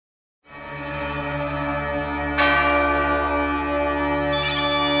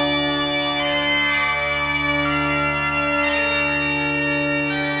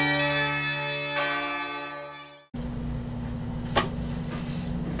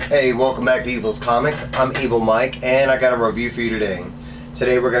Hey, welcome back to Evil's Comics. I'm Evil Mike, and I got a review for you today.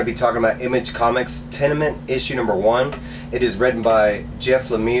 Today we're going to be talking about Image Comics Tenement issue number 1. It is written by Jeff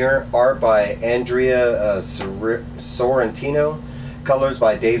Lemire, art by Andrea Sorrentino, colors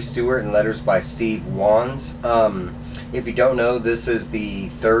by Dave Stewart, and letters by Steve Wands. If you don't know, this is the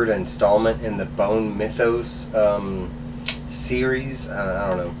third installment in the Bone Mythos series.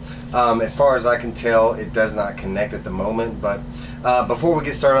 I don't know. As far as I can tell, it does not connect at the moment, but before we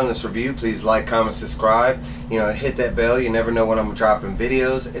get started on this review, please like, comment, subscribe. You know, hit that bell. You never know when I'm dropping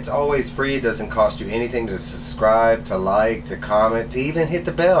videos. It's always free. It doesn't cost you anything to subscribe, to like, to comment, to even hit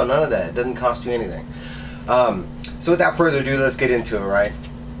the bell. None of that. It doesn't cost you anything. So without further ado, let's get into it, right?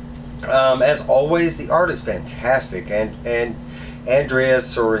 As always, the art is fantastic, and Andrea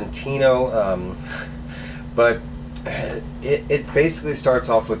Sorrentino, but it basically starts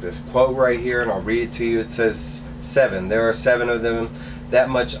off with this quote right here, and I'll read it to you. It says, 7. There are 7 of them. That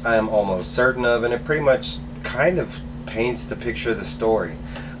much I am almost certain of, and it pretty much kind of paints the picture of the story.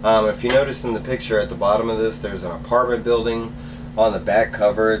 If you notice in the picture at the bottom of this, there's an apartment building. On the back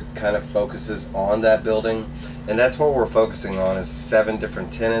cover, it kind of focuses on that building, and that's what we're focusing on, is 7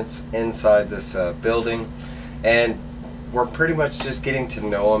 different tenants inside this building, and we're pretty much just getting to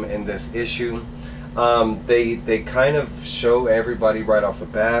know them in this issue. They kind of show everybody right off the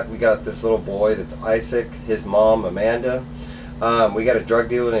bat. We got this little boy that's Isaac, his mom Amanda, we got a drug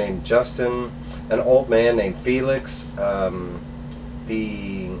dealer named Justin, an old man named Felix,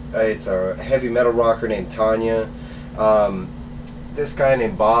 it's a heavy metal rocker named Tanya, this guy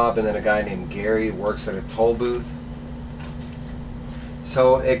named Bob, and then a guy named Gary who works at a toll booth.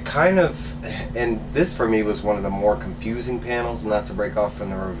 So it kind of, and this for me was one of the more confusing panels, not to break off from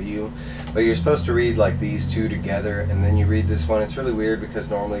the review, but you're supposed to read like these two together, and then you read this one. It's really weird because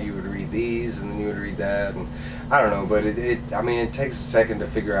normally you would read these and then you would read that, and I don't know, but I mean, it takes a second to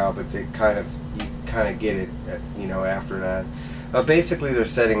figure out, but you kind of get it, you know, after that. Basically they're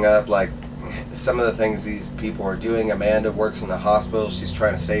setting up like some of the things these people are doing. Amanda works in the hospital. She's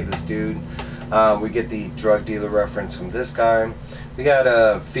trying to save this dude. We get the drug dealer reference from this guy. We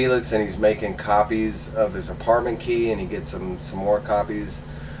got Felix, and he's making copies of his apartment key, and he gets some more copies.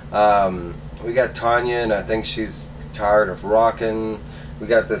 We got Tanya, and I think she's tired of rocking. We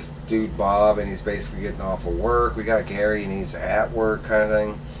got this dude Bob, and he's basically getting off of work. We got Gary, and he's at work, kind of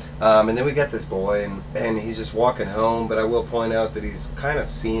thing. And then we got this boy, and he's just walking home, but I will point out that he's kind of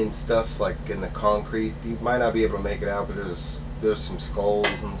seeing stuff like in the concrete. You might not be able to make it out, but there's some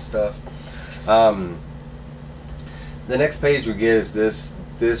skulls and stuff. The next page we get is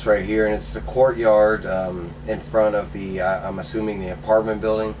this right here, and it's the courtyard in front of the I'm assuming the apartment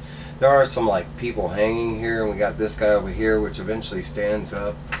building. There are some like people hanging here, and we got this guy over here which eventually stands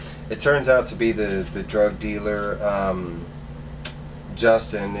up. It turns out to be the drug dealer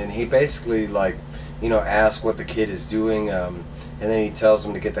Justin, and he basically, like, you know, asks what the kid is doing, and then he tells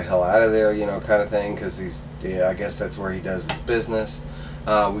him to get the hell out of there, you know, kind of thing, because I guess that's where he does his business.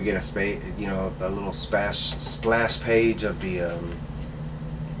 We get a little splash page of the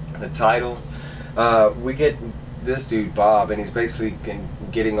title. We get this dude Bob, and he's basically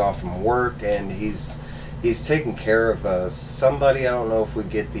getting off from work, and he's taking care of somebody. I don't know if we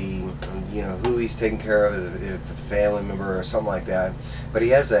get the, you know, who he's taking care of. It's a family member or something like that. But he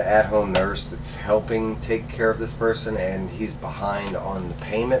has an at-home nurse that's helping take care of this person, and he's behind on the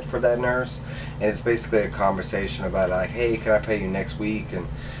payment for that nurse. And it's basically a conversation about like, hey, can I pay you next week?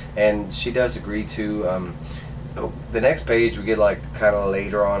 And she does agree to. The next page we get like kind of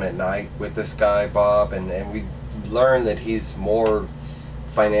later on at night with this guy Bob, and we learn that he's more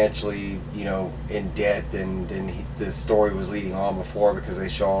financially, you know, in debt than the story was leading on before, because they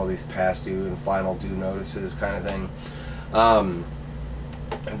show all these past due and final due notices kind of thing.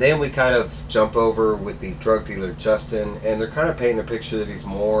 Then we kind of jump over with the drug dealer Justin, and they're kind of painting a picture that he's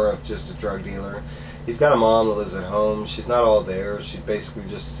more of just a drug dealer. He's got a mom that lives at home. She's not all there. She basically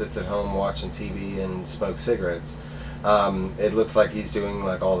just sits at home watching TV and smokes cigarettes. It looks like he's doing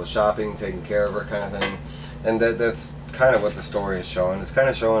like all the shopping, taking care of her kind of thing. And that's kind of what the story is showing. It's kind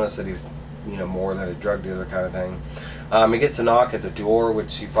of showing us that he's, you know, more than a drug dealer kind of thing. He gets a knock at the door,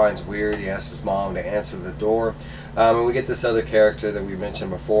 which he finds weird. He asks his mom to answer the door. And we get this other character that we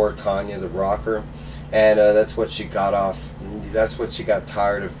mentioned before, Tanya the rocker. And that's what she got off. That's what she got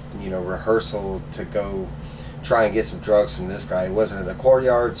tired of, you know, rehearsal to go try and get some drugs from this guy. He wasn't in the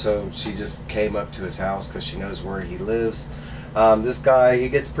courtyard, so she just came up to his house because she knows where he lives. This guy, he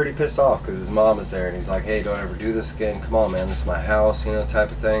gets pretty pissed off because his mom is there, and he's like, hey, don't ever do this again. Come on, man, this is my house, you know,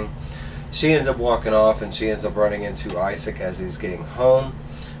 type of thing. She ends up walking off, and she ends up running into Isaac as he's getting home.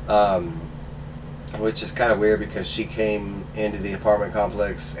 which is kind of weird because she came into the apartment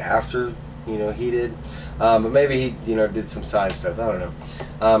complex after, you know, he did. But maybe he, you know, did some side stuff. I don't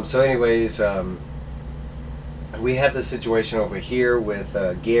know. So anyways, we have the situation over here with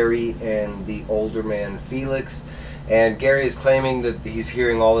Gary and the older man Felix. And Gary is claiming that he's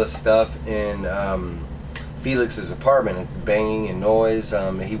hearing all this stuff in Felix's apartment. It's banging and noise.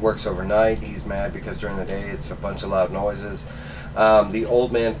 He works overnight. He's mad because during the day it's a bunch of loud noises. The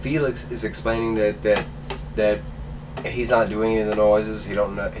old man Felix is explaining that he's not doing any of the noises. He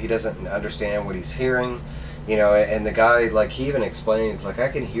doesn't understand what he's hearing, you know. And the guy, like, he even explains, like, I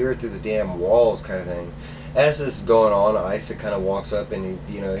can hear it through the damn walls, kind of thing. As this is going on, Isaac kind of walks up and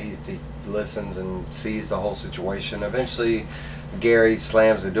he listens and sees the whole situation. Eventually, Gary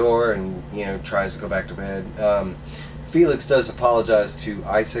slams the door and, you know, tries to go back to bed. Felix does apologize to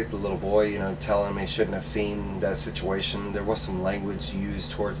Isaac, the little boy, you know, telling him he shouldn't have seen that situation. There was some language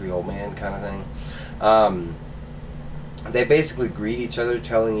used towards the old man, kind of thing. They basically greet each other,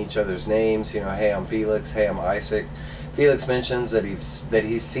 telling each other's names. You know, hey, I'm Felix. Hey, I'm Isaac. Felix mentions that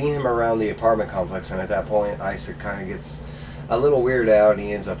he's seen him around the apartment complex, and at that point, Isaac kind of gets a little weirded out, and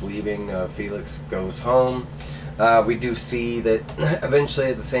he ends up leaving. Felix goes home. We do see that eventually,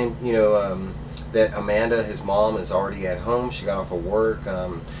 at the same, you know, that Amanda, his mom, is already at home. She got off of work,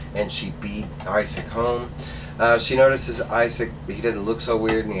 and she beat Isaac home. She notices Isaac, he doesn't look so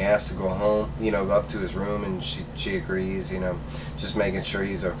weird, and he asks to go home, you know, up to his room, and she agrees, you know, just making sure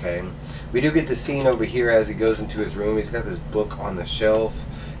he's okay. We do get the scene over here as he goes into his room. He's got this book on the shelf,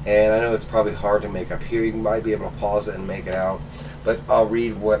 and I know it's probably hard to make up here. You might be able to pause it and make it out, but I'll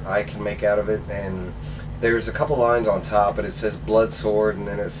read what I can make out of it. And there's a couple lines on top, but it says Blood Sword, and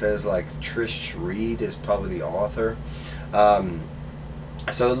then it says, like, Trish Reed is probably the author.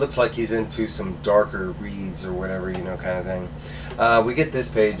 So it looks like he's into some darker reads or whatever, you know, kind of thing. We get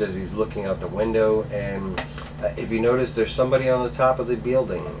this page as he's looking out the window, and if you notice, there's somebody on the top of the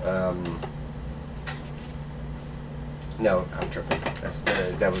building. No, I'm tripping.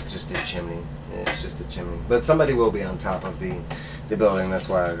 That was just a chimney. It's just a chimney. But somebody will be on top of the building. That's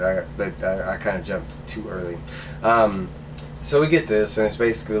why I kind of jumped too early. So we get this, and it's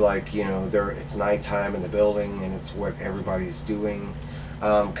basically like, you know, it's nighttime in the building, and it's what everybody's doing,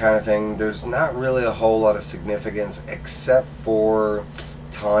 kind of thing. There's not really a whole lot of significance except for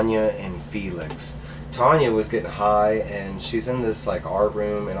Tanya and Felix. Tanya was getting high, and she's in this, like, art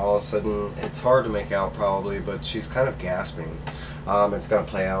room, and all of a sudden, it's hard to make out probably, but she's kind of gasping. It's going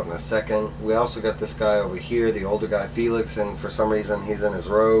to play out in a second. We also got this guy over here, the older guy Felix, and for some reason he's in his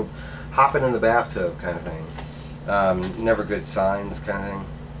robe, hopping in the bathtub, kind of thing. Never good signs, kind of thing.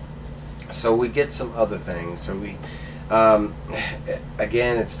 So we get some other things. So we,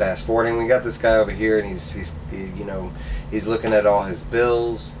 again, it's fast forwarding. We got this guy over here, and he's you know, he's looking at all his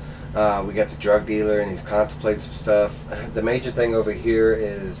bills. We got the drug dealer, and he's contemplating some stuff. The major thing over here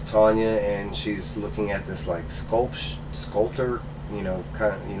is Tanya, and she's looking at this, like, sculptor, you know,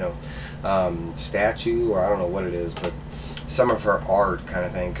 kind of, you know, statue, or I don't know what it is, but some of her art, kind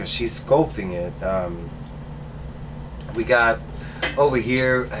of thing, because she's sculpting it. We got over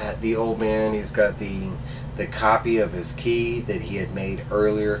here the old man. He's got the copy of his key that he had made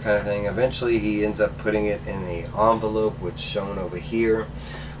earlier, kind of thing. Eventually, he ends up putting it in the envelope, which is shown over here.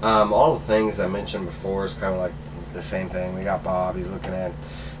 All the things I mentioned before is kind of like the same thing. We got Bob. He's looking at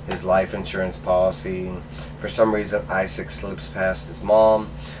his life insurance policy. For some reason, Isaac slips past his mom.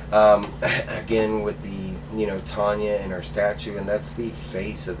 Again, with the, you know, Tanya and her statue, and that's the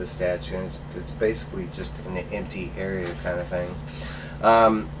face of the statue, and it's basically just an empty area, kind of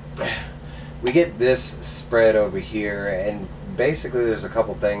thing. We get this spread over here, and basically there's a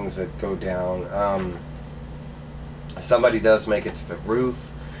couple things that go down. Somebody does make it to the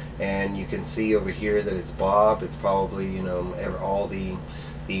roof, and you can see over here that it's Bob. It's probably, you know, all the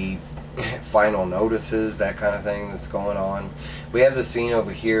final notices, that kind of thing that's going on. We have the scene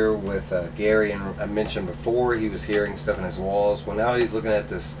over here with Gary, and I mentioned before he was hearing stuff in his walls. Well, now he's looking at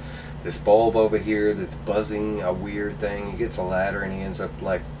this bulb over here that's buzzing a weird thing. He gets a ladder, and he ends up,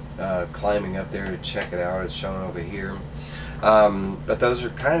 like, climbing up there to check it out. It's shown over here. But those are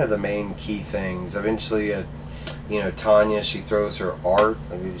kind of the main key things. Eventually, you know, Tanya, she throws her art.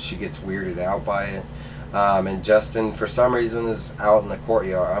 I mean, she gets weirded out by it. And Justin, for some reason, is out in the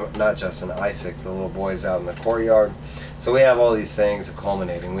courtyard. Not Justin, Isaac, the little boy, is out in the courtyard. So we have all these things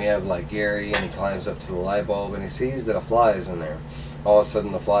culminating. We have, like, Gary, and he climbs up to the light bulb, and he sees that a fly is in there. All of a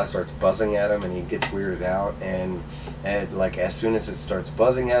sudden, the fly starts buzzing at him, and he gets weirded out. And like, as soon as it starts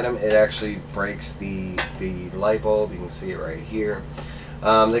buzzing at him, it actually breaks the light bulb. You can see it right here.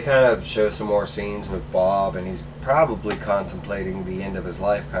 They kind of show some more scenes with Bob, and he's probably contemplating the end of his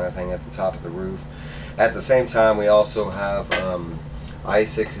life kind of thing at the top of the roof. At the same time, we also have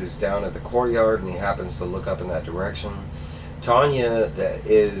Isaac, who's down at the courtyard, and he happens to look up in that direction. Tanya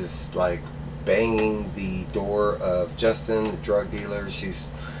is like banging the door of Justin, the drug dealer.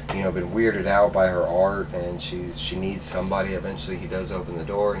 She's, you know, been weirded out by her art, and she needs somebody. Eventually he does open the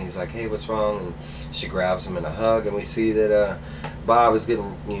door, and he's like, hey, what's wrong? And she grabs him in a hug, and we see that Bob is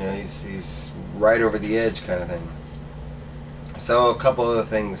getting, you know, he's right over the edge kind of thing. So a couple other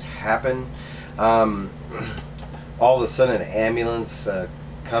things happen. All of a sudden an ambulance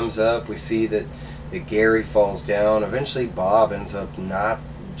comes up. We see that Gary falls down. Eventually Bob ends up not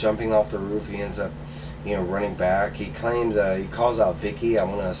jumping off the roof. He ends up, you know, running back. He claims, he calls out Vicky. I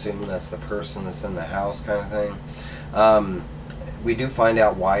want to assume that's the person that's in the house kind of thing. We do find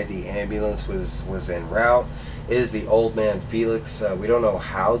out why the ambulance was en route. It is the old man Felix. We don't know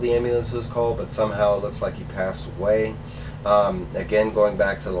how the ambulance was called, but somehow it looks like he passed away. Again, going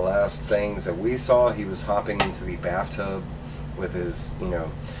back to the last things that we saw, he was hopping into the bathtub with his, you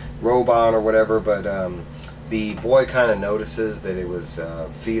know, robe on or whatever, but the boy kind of notices that it was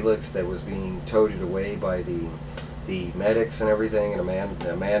Felix that was being toted away by the medics and everything, and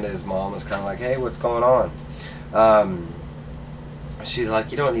Amanda, his mom, is kind of like, hey, what's going on? She's like,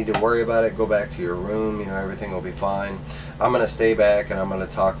 you don't need to worry about it, go back to your room, you know, everything will be fine. I'm going to stay back and I'm going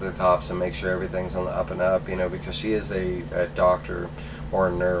to talk to the cops and make sure everything's on the up and up, you know, because she is a doctor or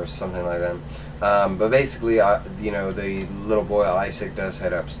a nurse, something like that. But basically, you know, the little boy Isaac does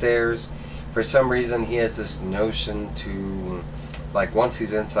head upstairs. For some reason, he has this notion to, like, once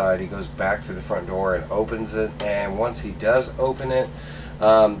he's inside, he goes back to the front door and opens it, and once he does open it,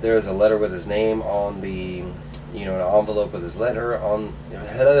 there's a letter with his name on the, you know, an envelope with his letter on.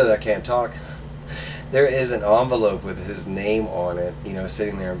 I can't talk. There is an envelope with his name on it, you know,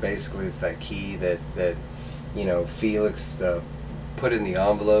 sitting there, and basically it's that key that you know, Felix put in the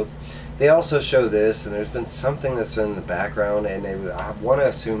envelope. They also show this, and there's been something that's been in the background, and I want to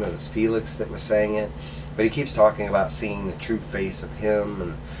assume it was Felix that was saying it, but he keeps talking about seeing the true face of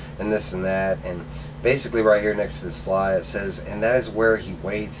him and this and that, and basically right here next to this fly it says, and that is where he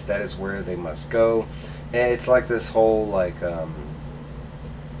waits, that is where they must go. And it's like this whole, like,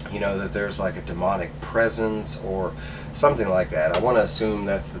 you know, that there's like a demonic presence or something like that. I want to assume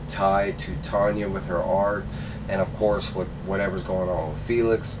that's the tie to Tanya with her art, and of course whatever's going on with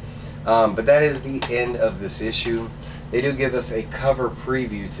Felix. But that is the end of this issue. They do give us a cover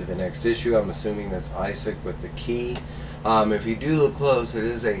preview to the next issue. I'm assuming that's Isaac with the key. If you do look close, it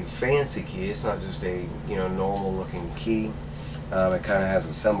is a fancy key. It's not just a, you know, normal looking key. It kind of has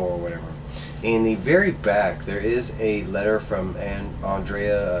a symbol or whatever. In the very back, there is a letter from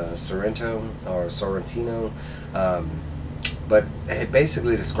Andrea Sorrentino, but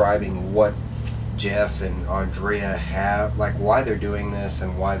basically describing what Jeff and Andrea have, like why they're doing this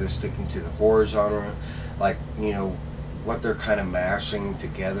and why they're sticking to the horror genre, like, you know, what they're kind of mashing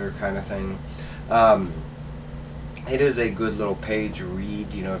together kind of thing. It is a good little page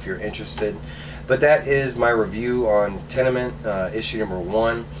read, you know, if you're interested. But that is my review on Tenement, issue number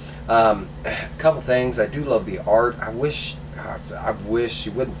 1. A couple things. I do love the art. I wish she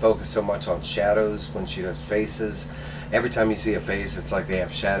wouldn't focus so much on shadows when she does faces. Every time you see a face, it's like they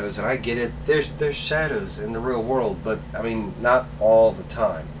have shadows, and I get it. There's shadows in the real world, but I mean, not all the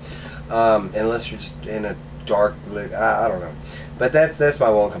time, unless you're just in a dark lit. I don't know. But that's my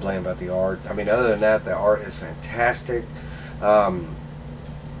one complaint about the art. I mean, other than that, the art is fantastic.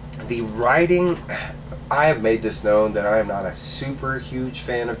 The writing, I have made this known that I am not a super huge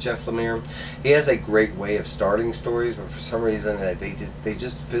fan of Jeff Lemire. He has a great way of starting stories, but for some reason they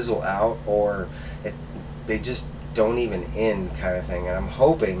just fizzle out, or they just don't even end kind of thing. And I'm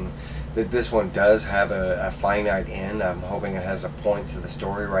hoping that this one does have a finite end. I'm hoping it has a point to the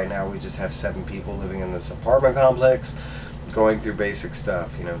story. Right now we just have 7 people living in this apartment complex going through basic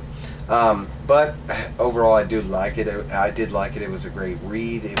stuff, you know. But overall, I do like it. I did like it. It was a great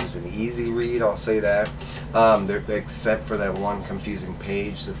read. It was an easy read, I'll say that. Except for that one confusing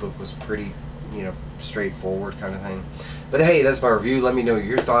page, the book was pretty, you know, straightforward kind of thing. But hey, that's my review. Let me know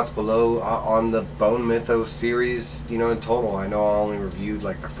your thoughts below on the Bone Mythos series, you know, in total. I know I only reviewed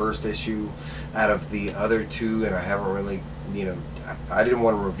like the first issue out of the other 2, and I haven't really, you know, I didn't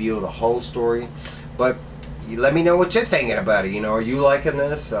want to reveal the whole story, but let me know what you're thinking about it. You know, are you liking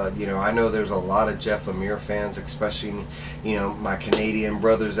this? You know, I know there's a lot of Jeff Lemire fans, especially, you know, my Canadian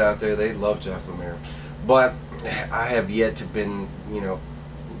brothers out there. They love Jeff Lemire, but I have yet to been, you know,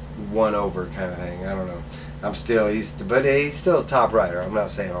 won over kind of thing. I don't know. but he's still a top writer. I'm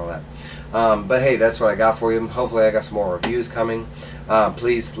not saying all that. But hey, that's what I got for you. Hopefully I got some more reviews coming.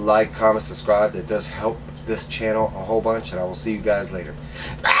 Please like, comment, subscribe. That does help this channel a whole bunch, and I will see you guys later.